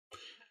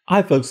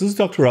Hi folks, this is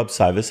Dr.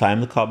 Cywes. I am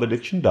the Carb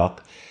Addiction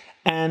Doc,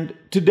 and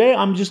today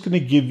I'm just going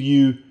to give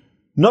you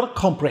not a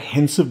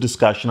comprehensive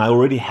discussion. I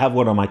already have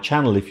one on my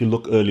channel if you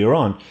look earlier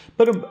on,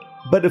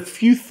 but a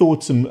few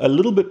thoughts in a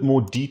little bit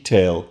more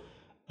detail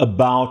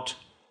about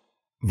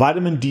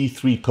vitamin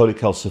D3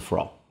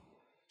 cholecalciferol.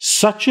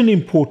 Such an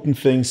important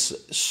thing.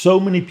 So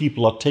many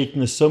people are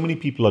taking this, so many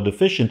people are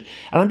deficient,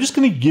 and I'm just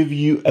going to give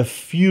you a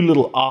few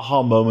little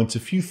aha moments, a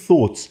few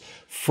thoughts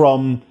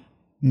from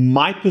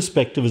my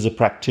perspective as a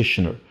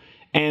practitioner.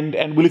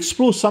 And we'll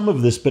explore some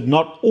of this, but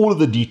not all of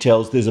the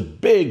details. There's a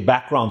big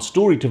background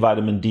story to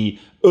vitamin D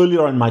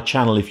earlier on my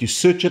channel. If you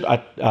search it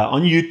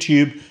on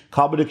YouTube,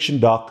 Carb Addiction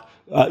Doc,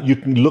 you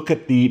can look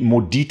at the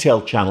more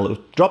detailed channel.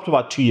 It dropped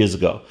about 2 years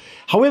ago.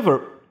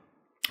 However,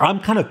 I'm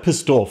kind of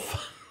pissed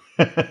off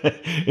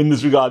in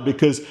this regard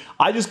because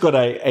I just got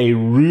a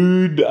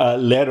rude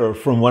letter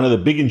from one of the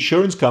big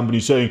insurance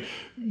companies saying,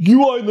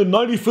 you are in the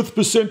 95th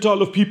percentile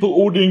of people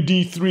ordering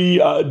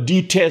D3,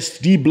 D tests,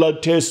 D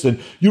blood tests, and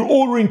you're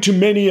ordering too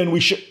many and we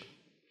should.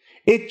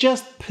 It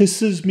just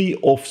pisses me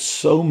off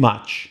so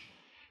much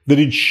that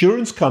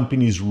insurance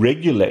companies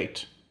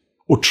regulate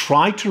or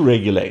try to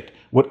regulate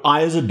what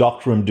I as a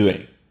doctor am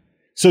doing.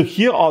 So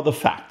here are the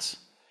facts.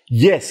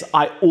 Yes,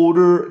 I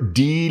order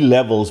D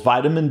levels,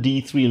 vitamin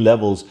D3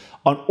 levels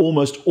on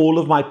almost all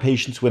of my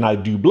patients when I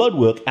do blood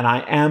work, and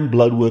I am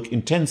blood work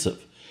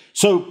intensive.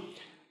 So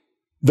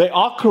they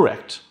are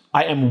correct.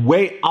 I am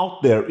way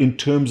out there in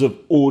terms of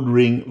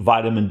ordering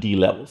vitamin D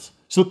levels.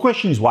 So the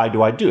question is, why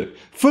do I do it?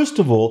 First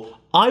of all,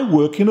 I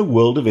work in a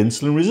world of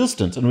insulin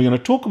resistance, and we're going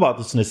to talk about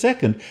this in a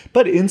second,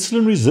 but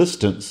insulin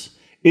resistance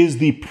is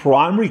the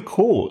primary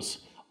cause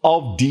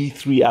of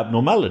D3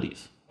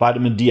 abnormalities,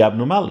 vitamin D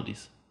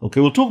abnormalities. Okay,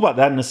 we'll talk about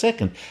that in a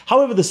second.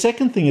 However, the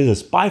second thing is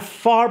this, by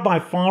far,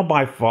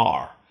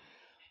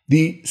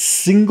 the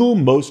single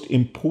most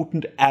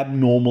important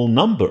abnormal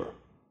number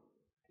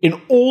in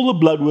all the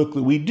blood work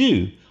that we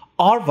do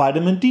are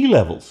vitamin D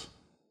levels.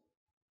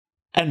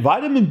 And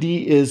vitamin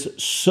D is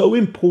so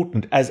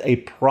important as a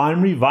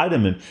primary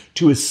vitamin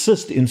to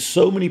assist in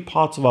so many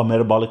parts of our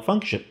metabolic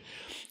function.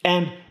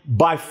 And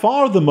by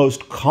far the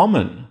most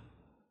common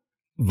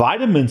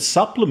vitamin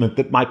supplement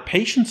that my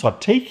patients are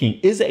taking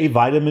is a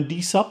vitamin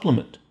D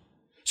supplement.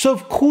 So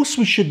of course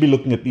we should be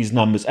looking at these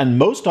numbers, and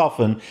most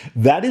often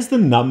that is the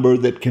number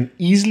that can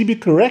easily be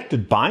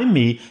corrected by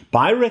me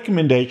by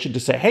recommendation to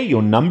say, hey,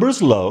 your number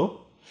is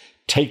low,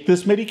 take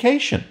this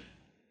medication.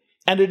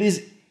 And it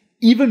is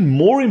even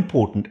more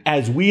important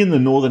as we in the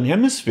Northern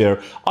Hemisphere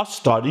are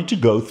starting to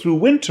go through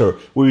winter,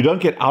 where we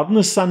don't get out in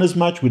the sun as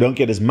much, we don't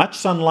get as much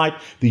sunlight,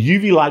 the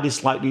UV light is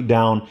slightly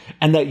down,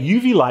 and that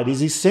UV light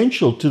is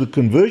essential to the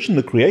conversion,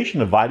 the creation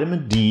of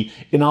vitamin D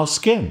in our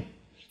skin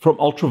from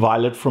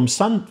ultraviolet, from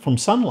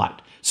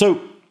sunlight.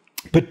 So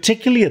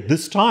particularly at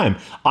this time,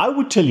 I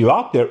would tell you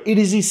out there, it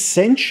is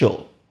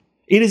essential,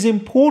 it is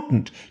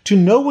important to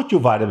know what your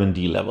vitamin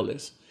D level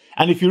is.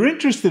 And if you're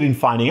interested in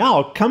finding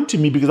out, come to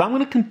me, because I'm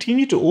going to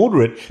continue to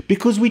order it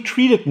because we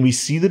treat it and we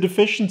see the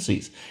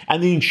deficiencies.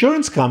 And the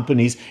insurance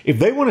companies, if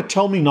they want to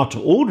tell me not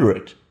to order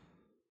it,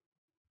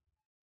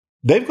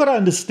 they've got to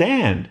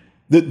understand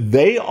that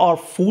they are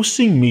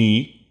forcing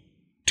me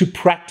to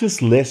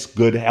practice less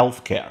good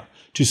health care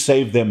to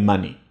save them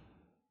money.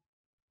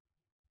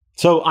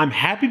 So I'm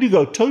happy to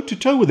go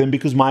toe-to-toe with them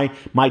because my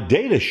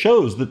data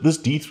shows that this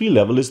D3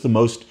 level is the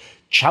most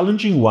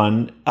challenging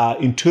one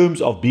in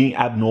terms of being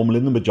abnormal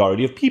in the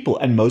majority of people,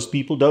 and most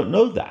people don't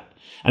know that.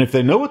 And if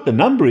they know what the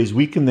number is,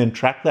 we can then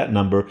track that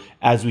number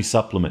as we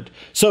supplement.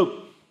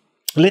 So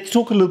let's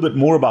talk a little bit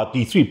more about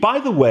D3. By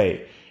the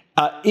way,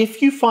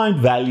 if you find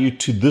value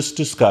to this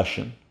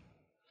discussion,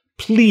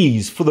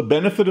 please, for the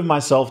benefit of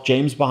myself,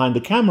 James behind the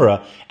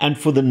camera, and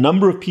for the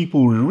number of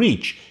people we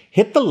reach,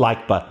 hit the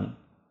like button.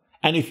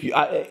 And if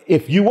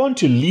you want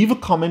to, leave a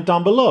comment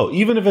down below,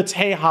 even if it's,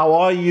 hey, how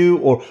are you?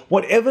 Or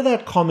whatever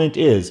that comment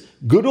is,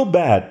 good or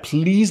bad,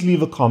 please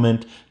leave a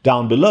comment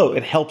down below.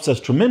 It helps us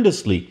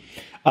tremendously.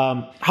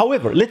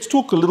 However, let's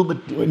talk a little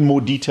bit in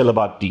more detail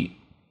about D.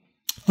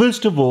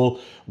 First of all,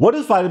 what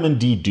does vitamin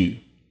D do?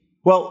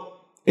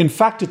 Well, in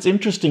fact, it's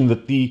interesting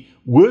that the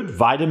word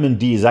vitamin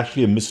D is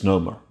actually a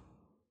misnomer.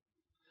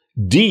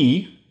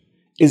 D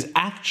is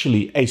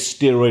actually a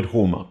steroid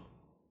hormone.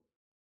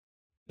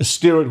 A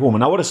steroid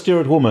hormone. Now, what are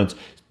steroid hormones?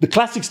 The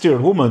classic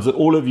steroid hormones that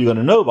all of you are going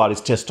to know about is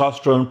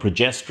testosterone,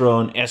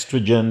 progesterone,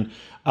 estrogen,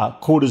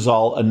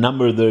 cortisol, a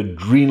number of the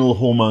adrenal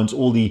hormones,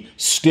 all the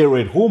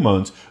steroid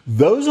hormones.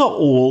 Those are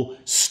all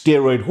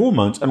steroid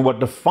hormones. And what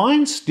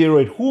defines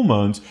steroid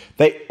hormones,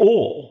 they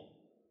all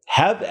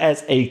have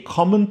as a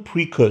common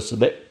precursor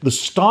that the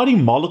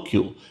starting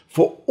molecule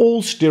for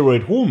all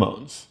steroid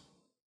hormones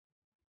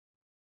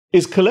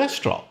is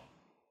cholesterol.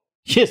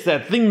 Yes,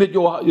 that thing that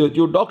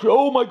your doctor,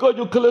 oh my God,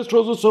 your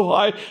cholesterol is so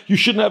high, you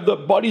shouldn't have the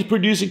body's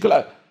producing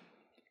cholesterol.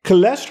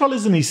 Cholesterol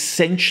is an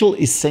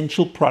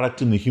essential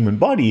product in the human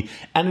body,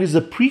 and it is a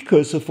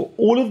precursor for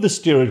all of the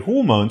steroid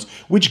hormones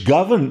which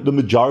govern the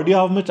majority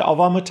of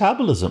our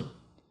metabolism.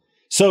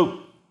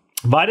 So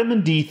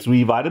Vitamin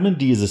D3, vitamin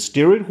D is a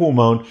steroid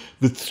hormone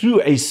that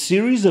through a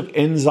series of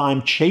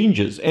enzyme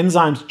changes,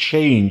 enzymes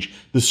change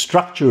the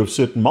structure of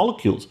certain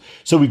molecules.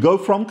 So we go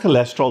from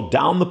cholesterol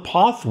down the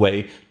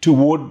pathway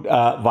toward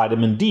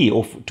vitamin D,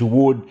 or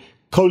toward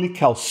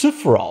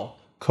cholecalciferol,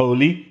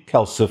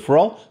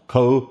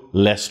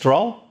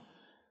 cholesterol.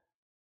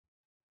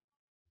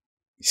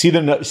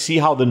 See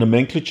how the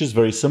nomenclature is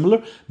very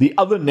similar? The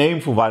other name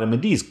for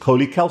vitamin D is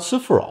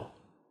cholecalciferol.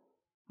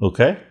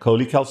 Okay,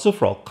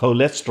 cholecalciferol,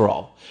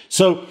 cholesterol.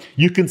 So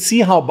you can see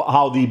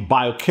how the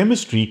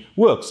biochemistry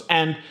works.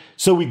 And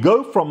so we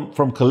go from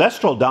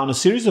cholesterol down a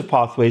series of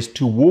pathways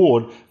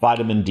toward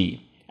vitamin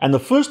D. And the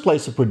first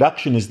place of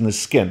production is in the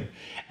skin.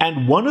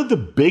 And one of the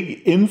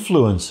big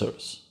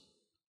influencers,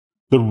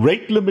 the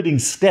rate-limiting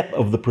step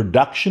of the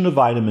production of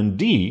vitamin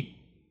D,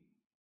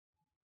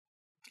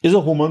 is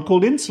a hormone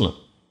called insulin.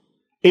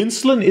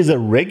 Insulin is a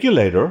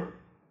regulator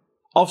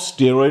of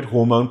steroid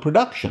hormone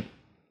production,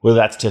 whether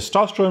that's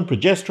testosterone,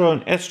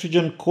 progesterone,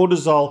 estrogen,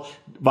 cortisol,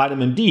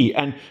 vitamin D.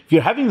 And if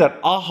you're having that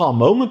aha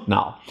moment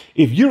now,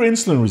 if you're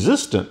insulin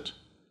resistant,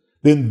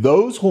 then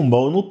those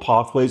hormonal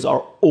pathways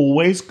are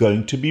always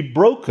going to be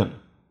broken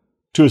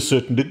to a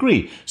certain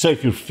degree. So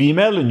if you're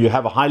female and you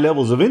have high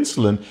levels of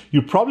insulin,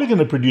 you're probably going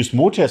to produce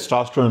more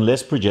testosterone,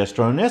 less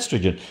progesterone and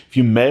estrogen. If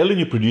you're male and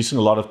you're producing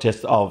a lot of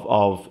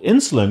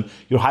insulin,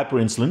 you're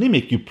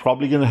hyperinsulinemic, you're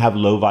probably going to have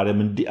low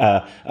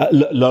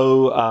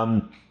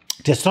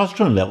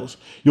testosterone levels.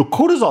 Your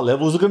cortisol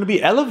levels are going to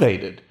be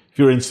elevated if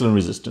you're insulin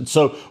resistant.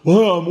 So,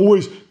 well, I'm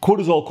always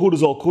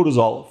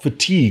cortisol,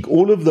 fatigue.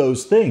 All of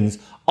those things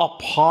are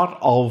part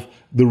of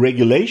the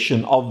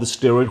regulation of the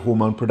steroid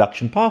hormone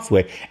production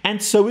pathway. And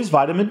so is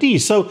vitamin D.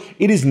 So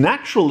it is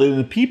natural that in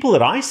the people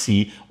that I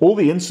see, all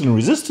the insulin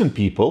resistant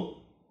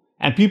people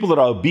and people that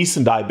are obese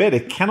and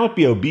diabetic cannot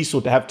be obese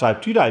or to have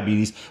type 2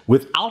 diabetes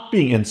without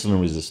being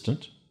insulin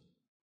resistant.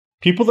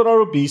 People that are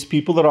obese,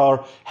 people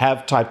that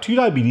have type 2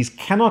 diabetes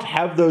cannot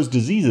have those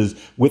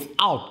diseases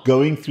without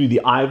going through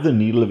the eye of the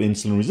needle of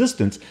insulin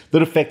resistance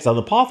that affects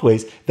other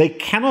pathways. They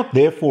cannot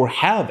therefore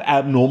have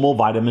abnormal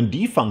vitamin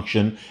D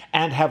function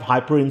and have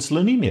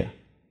hyperinsulinemia.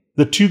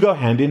 The two go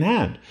hand in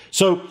hand.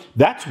 So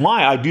that's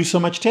why I do so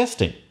much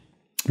testing.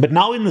 But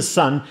now in the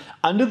sun,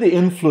 under the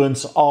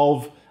influence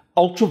of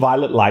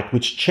ultraviolet light,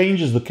 which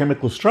changes the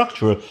chemical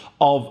structure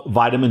of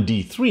vitamin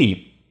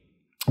D3,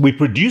 we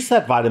produce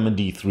that vitamin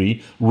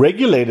D3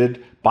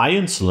 regulated by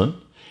insulin,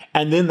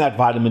 and then that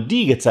vitamin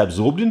D gets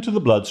absorbed into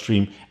the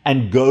bloodstream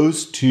and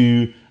goes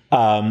to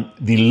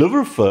the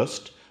liver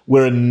first,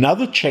 where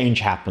another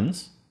change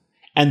happens,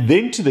 and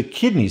then to the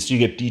kidneys. So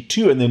you get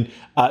D2, and then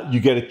you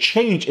get a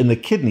change in the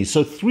kidneys.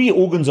 So 3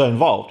 organs are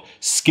involved: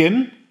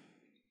 skin,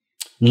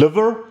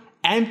 liver,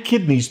 and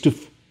kidneys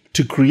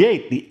to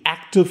create the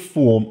active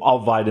form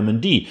of vitamin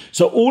D.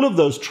 So all of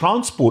those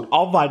transport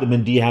of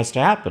vitamin D has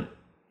to happen.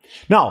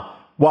 Now,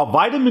 while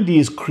vitamin D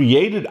is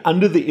created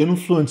under the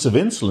influence of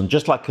insulin,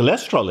 just like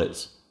cholesterol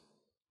is,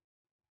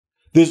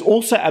 there's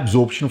also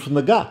absorption from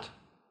the gut.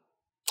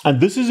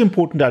 And this is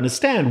important to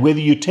understand,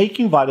 whether you're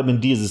taking vitamin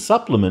D as a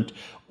supplement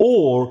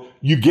or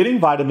you're getting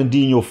vitamin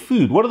D in your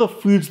food. What are the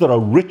foods that are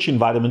rich in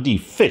vitamin D?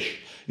 Fish,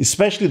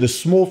 especially the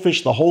small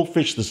fish, the whole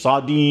fish, the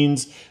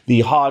sardines,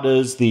 the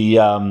harders, the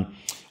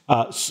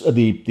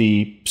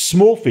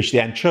small fish,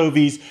 the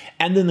anchovies,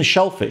 and then the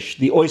shellfish,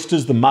 the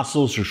oysters, the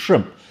mussels, the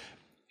shrimp.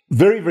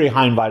 Very, very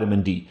high in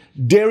vitamin D.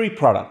 Dairy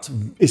products,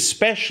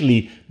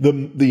 especially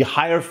the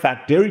higher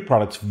fat dairy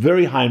products,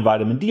 very high in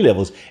vitamin D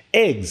levels.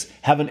 Eggs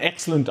are an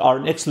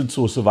excellent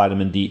source of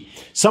vitamin D.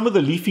 Some of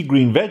the leafy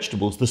green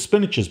vegetables, the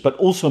spinaches, but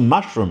also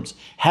mushrooms,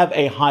 have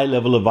a high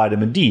level of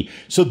vitamin D.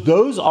 So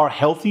those are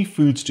healthy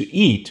foods to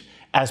eat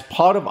as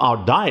part of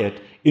our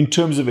diet in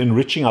terms of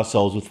enriching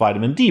ourselves with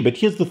vitamin D. But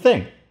here's the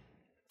thing.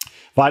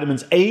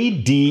 Vitamins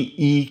A, D,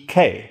 E,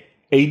 K.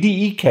 A,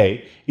 D, E,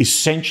 K,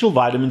 essential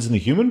vitamins in the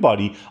human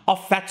body, are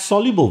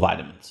fat-soluble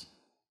vitamins.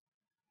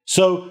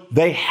 So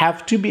they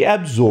have to be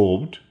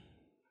absorbed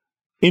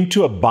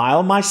into a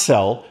bile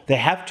micelle. They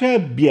have to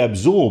be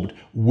absorbed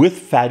with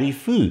fatty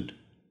food.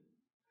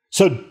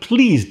 So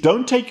please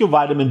don't take your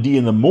vitamin D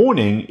in the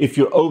morning if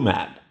you're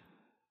OMAD.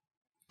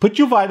 Put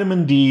your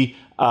vitamin D,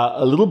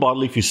 a little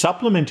bottle, if you're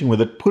supplementing with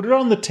it, put it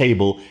on the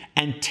table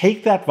and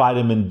take that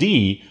vitamin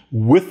D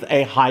with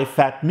a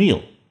high-fat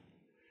meal.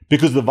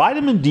 Because the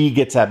vitamin D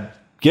gets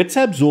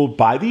absorbed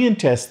by the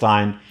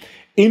intestine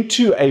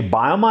into a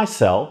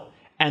biomicelle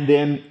and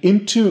then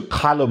into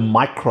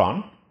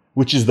chylomicron,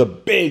 which is the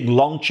big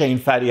long-chain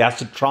fatty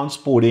acid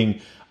transporting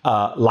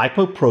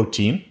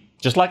lipoprotein,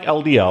 just like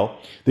LDL,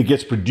 that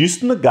gets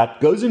produced in the gut,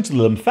 goes into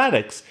the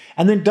lymphatics,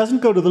 and then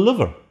doesn't go to the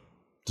liver.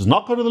 Does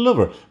not go to the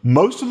liver.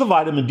 Most of the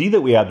vitamin D that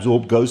we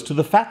absorb goes to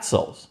the fat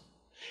cells.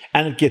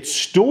 And it gets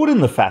stored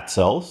in the fat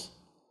cells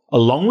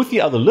along with the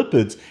other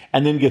lipids,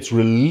 and then gets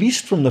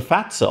released from the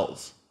fat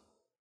cells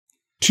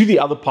to the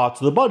other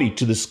parts of the body,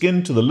 to the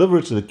skin, to the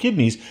liver, to the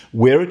kidneys,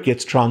 where it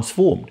gets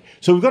transformed.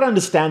 So we've got to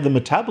understand the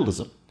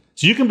metabolism.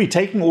 So you can be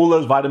taking all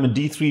those vitamin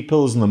D3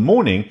 pills in the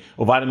morning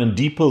or vitamin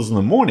D pills in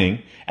the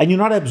morning, and you're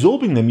not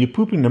absorbing them. You're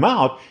pooping them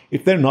out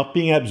if they're not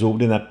being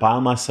absorbed in that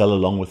biomass cell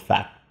along with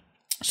fat.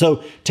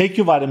 So take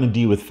your vitamin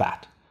D with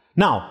fat.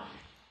 Now,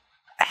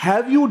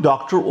 have your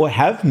doctor or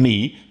have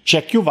me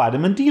check your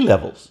vitamin D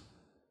levels.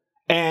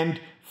 And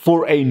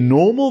for a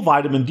normal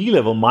vitamin D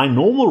level, my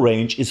normal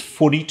range is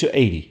 40 to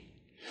 80.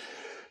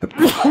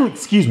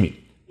 Excuse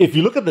me. If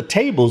you look at the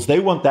tables, they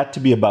want that to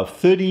be above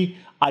 30.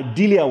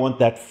 Ideally, I want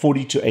that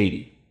 40 to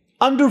 80.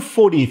 Under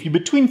 40, if you're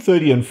between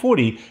 30 and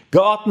 40,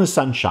 go out in the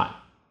sunshine.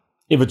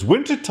 If it's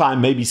winter time,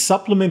 maybe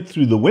supplement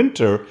through the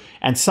winter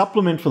and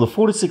supplement for the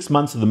 4 to 6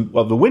 months of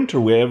the winter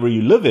wherever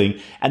you're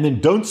living, and then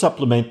don't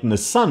supplement in the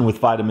sun with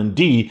vitamin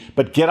D,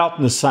 but get out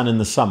in the sun in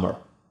the summer.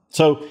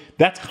 So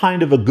that's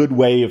kind of a good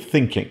way of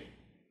thinking.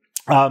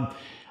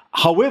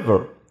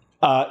 However,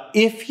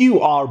 if you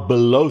are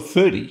below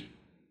 30,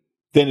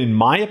 then in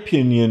my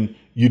opinion,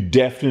 you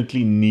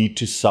definitely need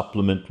to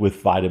supplement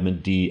with vitamin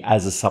D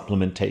as a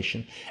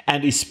supplementation.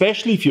 And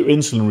especially if you're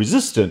insulin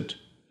resistant,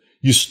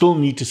 you still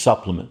need to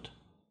supplement.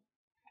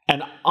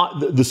 And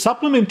the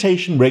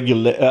supplementation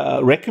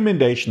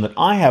recommendation that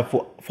I have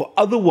for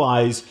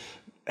otherwise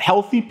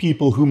healthy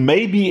people who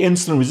may be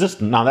insulin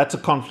resistant, now that's a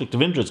conflict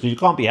of interest because you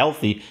can't be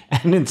healthy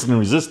and insulin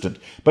resistant.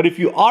 But if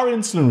you are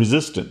insulin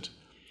resistant,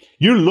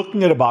 you're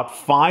looking at about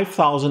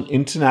 5,000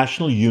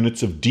 international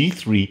units of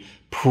D3,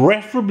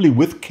 preferably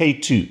with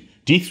K2.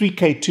 D3,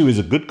 K2 is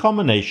a good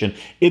combination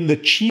in the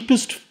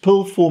cheapest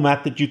pill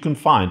format that you can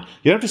find.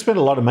 You don't have to spend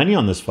a lot of money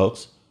on this,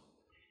 folks.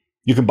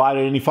 You can buy it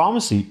at any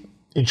pharmacy.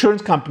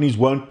 Insurance companies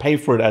won't pay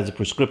for it as a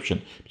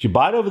prescription. But you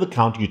buy it over the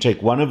counter, you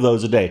take one of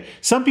those a day.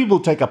 Some people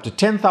take up to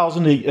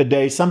 10,000 a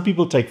day. Some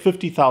people take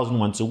 50,000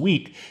 once a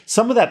week.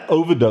 Some of that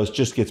overdose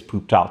just gets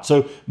pooped out.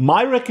 So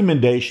my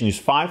recommendation is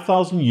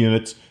 5,000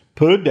 units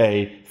per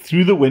day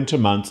through the winter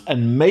months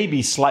and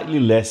maybe slightly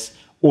less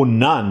or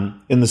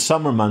none in the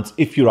summer months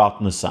if you're out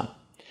in the sun.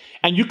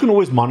 And you can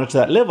always monitor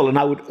that level. And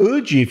I would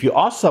urge you, if you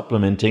are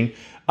supplementing,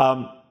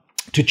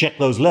 to check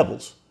those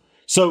levels.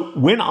 So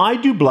when I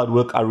do blood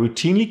work, I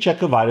routinely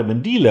check a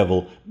vitamin D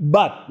level.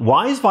 But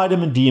why is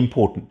vitamin D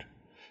important?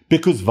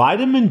 Because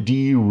vitamin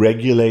D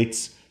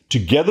regulates,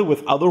 together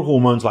with other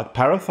hormones like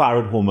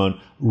parathyroid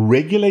hormone,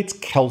 regulates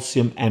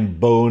calcium and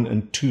bone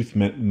and tooth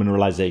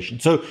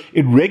mineralization. So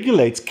it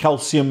regulates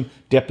calcium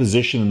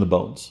deposition in the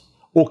bones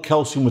or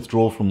calcium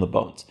withdrawal from the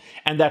bones.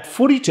 And that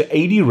 40 to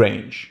 80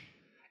 range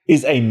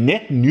is a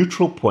net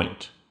neutral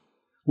point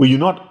where you're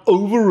not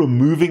over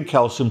removing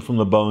calcium from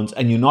the bones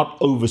and you're not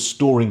over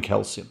storing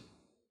calcium.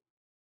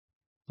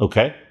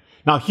 Okay?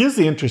 Now, here's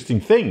the interesting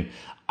thing.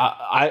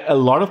 A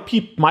lot of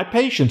people, my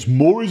patients,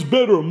 more is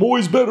better, more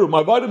is better.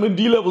 My vitamin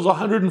D level's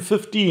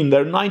 115,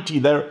 they're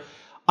 90,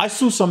 I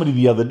saw somebody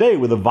the other day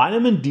with a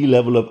vitamin D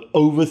level of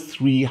over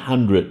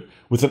 300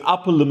 with an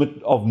upper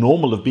limit of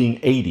normal of being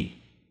 80.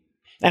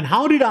 And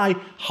how did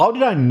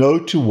I know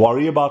to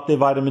worry about their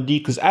vitamin D?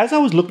 Because as I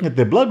was looking at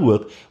their blood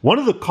work, one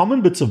of the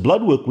common bits of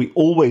blood work we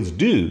always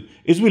do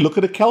is we look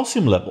at a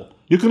calcium level.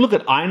 You can look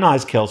at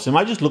ionized calcium.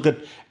 I just look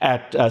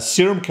at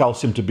serum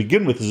calcium to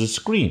begin with as a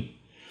screen.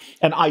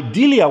 And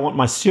ideally, I want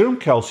my serum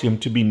calcium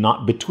to be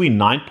between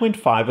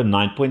 9.5 and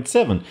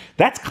 9.7.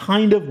 That's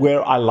kind of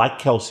where I like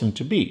calcium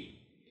to be.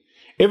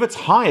 If it's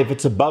high, if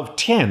it's above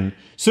 10,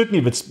 certainly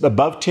if it's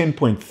above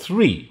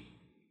 10.3,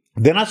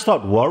 then I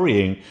start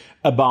worrying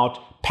about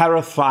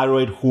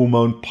parathyroid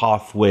hormone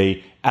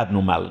pathway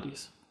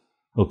abnormalities.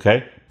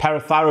 Okay?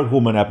 Parathyroid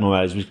hormone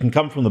abnormalities, which can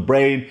come from the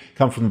brain,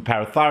 come from the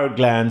parathyroid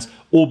glands,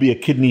 or be a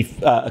kidney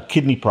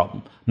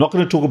problem. I'm not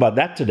going to talk about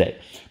that today.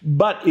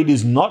 But it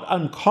is not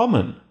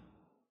uncommon,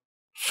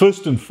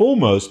 first and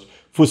foremost,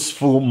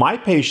 for my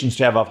patients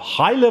to have a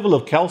high level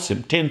of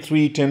calcium,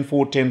 10.3,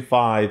 10.4,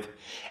 10.5,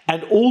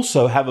 and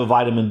also have a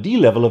vitamin D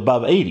level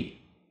above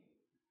 80.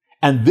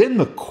 And then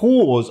the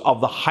cause of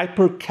the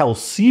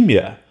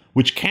hypercalcemia,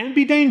 which can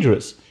be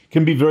dangerous,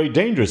 can be very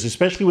dangerous,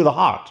 especially with the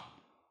heart.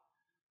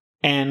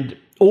 And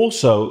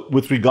also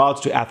with regards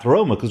to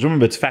atheroma, because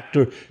remember, it's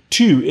factor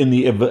 2 in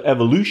the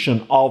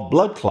evolution of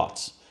blood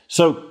clots.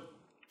 So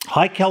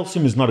high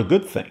calcium is not a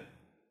good thing.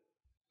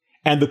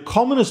 And the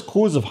commonest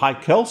cause of high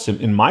calcium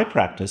in my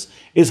practice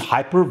is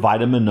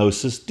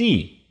hypervitaminosis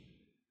D.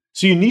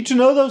 So you need to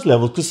know those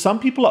levels because some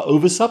people are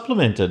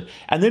over-supplemented,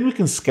 and then we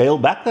can scale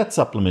back that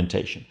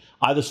supplementation.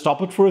 Either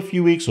stop it for a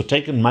few weeks or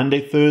take it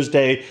Monday,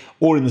 Thursday,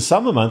 or in the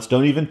summer months,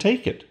 don't even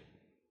take it.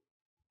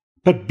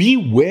 But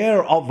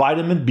beware of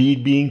vitamin B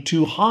being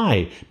too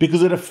high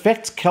because it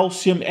affects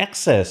calcium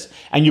excess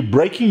and you're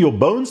breaking your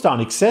bones down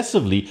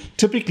excessively,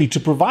 typically to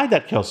provide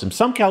that calcium.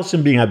 Some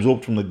calcium being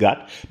absorbed from the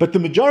gut, but the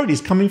majority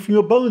is coming from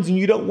your bones and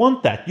you don't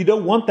want that. You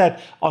don't want that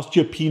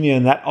osteopenia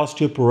and that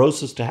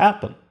osteoporosis to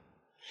happen.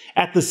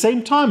 At the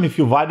same time, if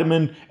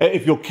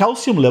your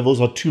calcium levels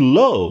are too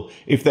low,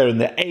 if they're in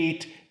the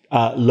 8,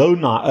 low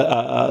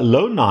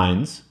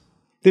 9s,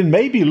 then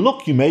maybe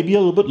you may be a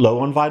little bit low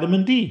on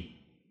vitamin D.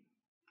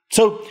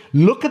 So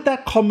look at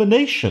that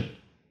combination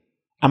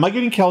Am I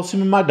getting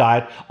calcium in my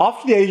diet?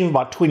 After the age of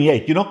about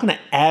 28, you're not going to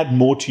add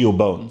more to your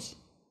bones.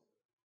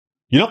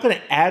 You're not going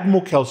to add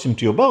more calcium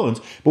to your bones,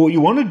 but what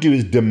you want to do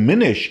is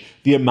diminish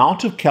the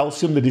amount of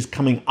calcium that is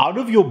coming out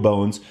of your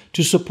bones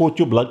to support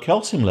your blood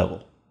calcium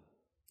level.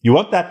 You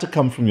want that to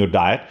come from your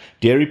diet,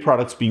 dairy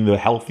products being the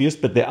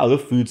healthiest, but there are other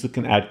foods that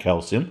can add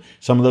calcium,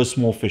 some of those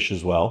small fish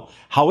as well.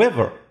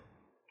 However,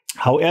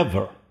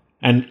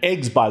 and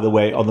eggs, by the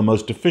way, are the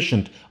most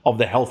deficient of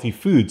the healthy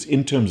foods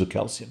in terms of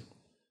calcium.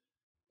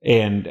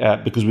 And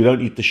because we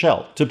don't eat the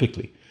shell,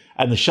 typically.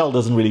 And the shell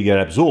doesn't really get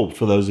absorbed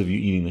for those of you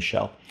eating the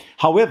shell.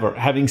 However,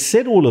 having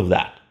said all of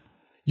that,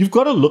 you've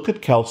got to look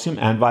at calcium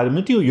and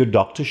vitamin D, or your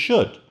doctor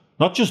should.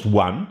 Not just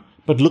one,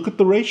 but look at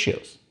the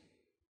ratios.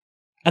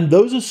 And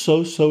those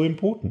are so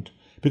important,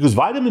 because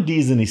vitamin D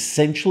is an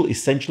essential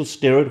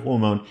steroid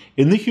hormone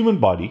in the human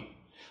body,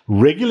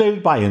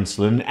 regulated by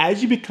insulin. And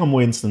as you become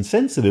more insulin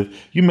sensitive,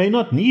 you may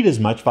not need as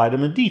much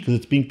vitamin D because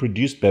it's being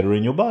produced better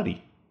in your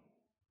body.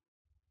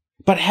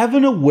 But have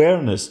an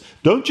awareness.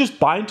 Don't just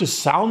buy into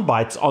sound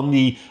bites on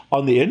the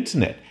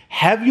internet.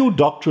 Have your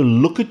doctor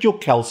look at your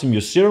calcium,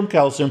 your serum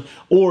calcium,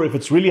 or if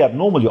it's really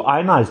abnormal, your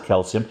ionized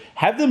calcium.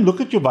 Have them look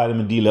at your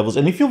vitamin D levels.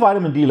 And if your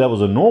vitamin D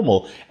levels are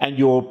normal and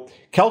your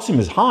calcium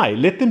is high,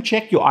 let them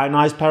check your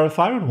ionized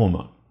parathyroid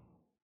hormone.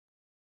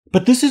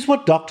 But this is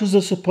what doctors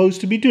are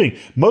supposed to be doing.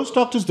 Most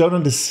doctors don't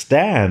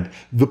understand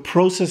the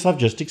process I've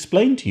just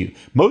explained to you.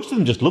 Most of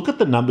them just look at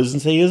the numbers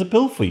and say, here's a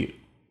pill for you.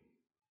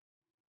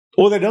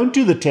 Or they don't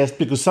do the test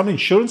because some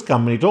insurance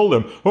company told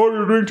them, oh,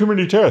 you're doing too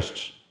many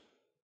tests.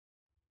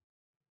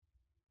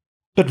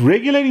 But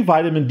regulating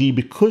vitamin D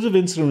because of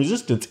insulin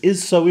resistance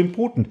is so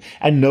important.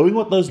 And knowing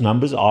what those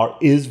numbers are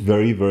is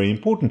very, very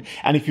important.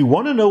 And if you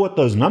want to know what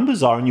those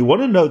numbers are and you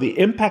want to know the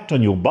impact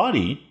on your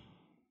body,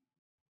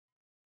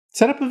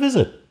 set up a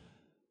visit.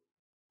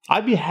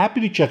 I'd be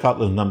happy to check out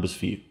those numbers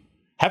for you.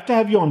 Have to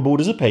have you on board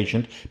as a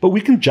patient, but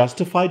we can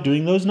justify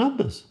doing those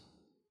numbers.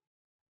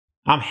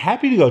 I'm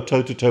happy to go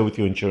toe-to-toe with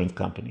your insurance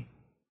company.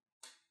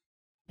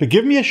 But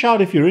give me a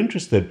shout if you're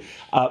interested.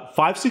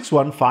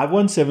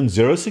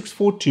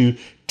 561-517-0642.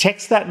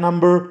 Text that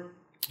number.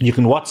 You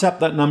can WhatsApp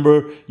that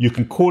number. You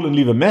can call and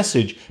leave a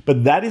message.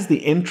 But that is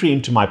the entry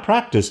into my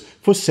practice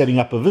for setting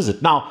up a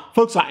visit. Now,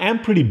 folks, I am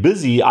pretty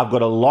busy. I've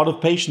got a lot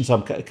of patients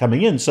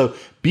coming in. So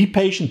be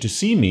patient to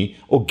see me,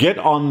 or get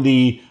on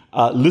the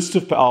list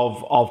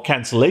of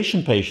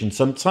cancellation patients.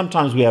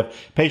 Sometimes we have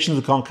patients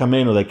that can't come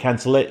in, or they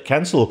cancel,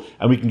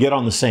 and we can get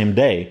on the same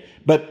day.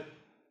 But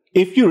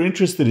if you're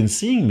interested in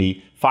seeing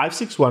me,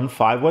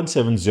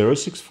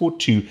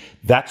 561-517-0642,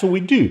 that's what we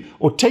do.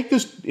 Or take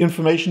this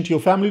information to your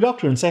family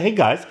doctor and say, hey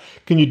guys,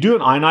 can you do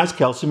an ionized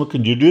calcium, or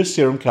can you do a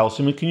serum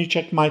calcium, and can you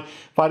check my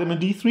vitamin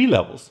D3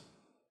 levels?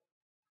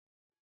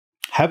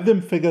 Have them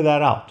figure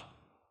that out.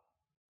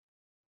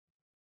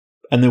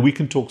 And then we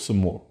can talk some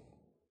more.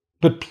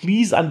 But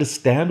please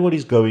understand what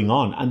is going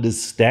on.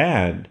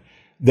 Understand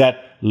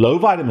that low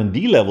vitamin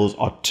D levels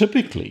are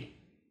typically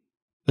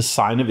a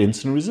sign of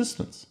insulin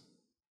resistance.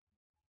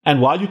 And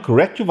while you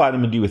correct your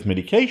vitamin D with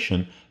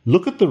medication,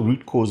 look at the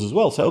root cause as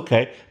well. Say,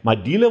 okay, my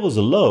D levels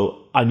are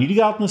low. I need to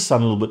get out in the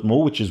sun a little bit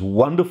more, which is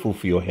wonderful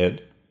for your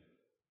head.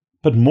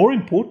 But more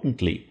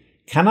importantly,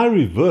 can I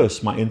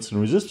reverse my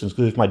insulin resistance?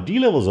 Because if my D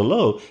levels are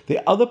low, there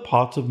are other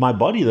parts of my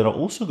body that are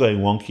also going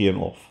wonky and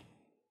off.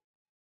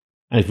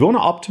 And if you want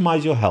to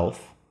optimize your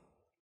health,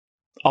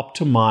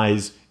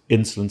 optimize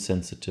insulin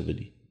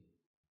sensitivity.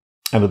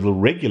 And it will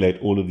regulate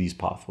all of these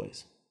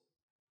pathways.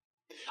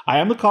 I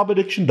am the Carb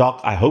Addiction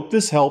Doc. I hope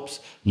this helps.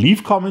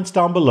 Leave comments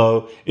down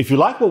below. If you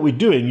like what we're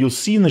doing, you'll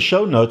see in the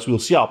show notes, we'll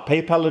see our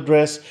PayPal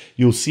address,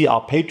 you'll see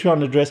our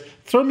Patreon address.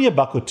 Throw me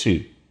 $1 or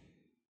 $2,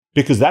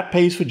 because that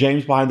pays for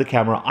James behind the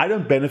camera. I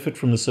don't benefit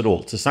from this at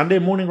all. It's a Sunday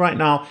morning right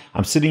now.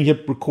 I'm sitting here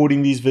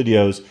recording these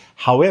videos.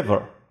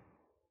 However,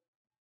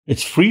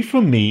 it's free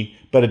from me,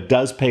 but it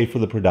does pay for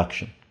the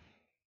production.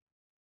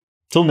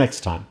 Till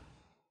next time.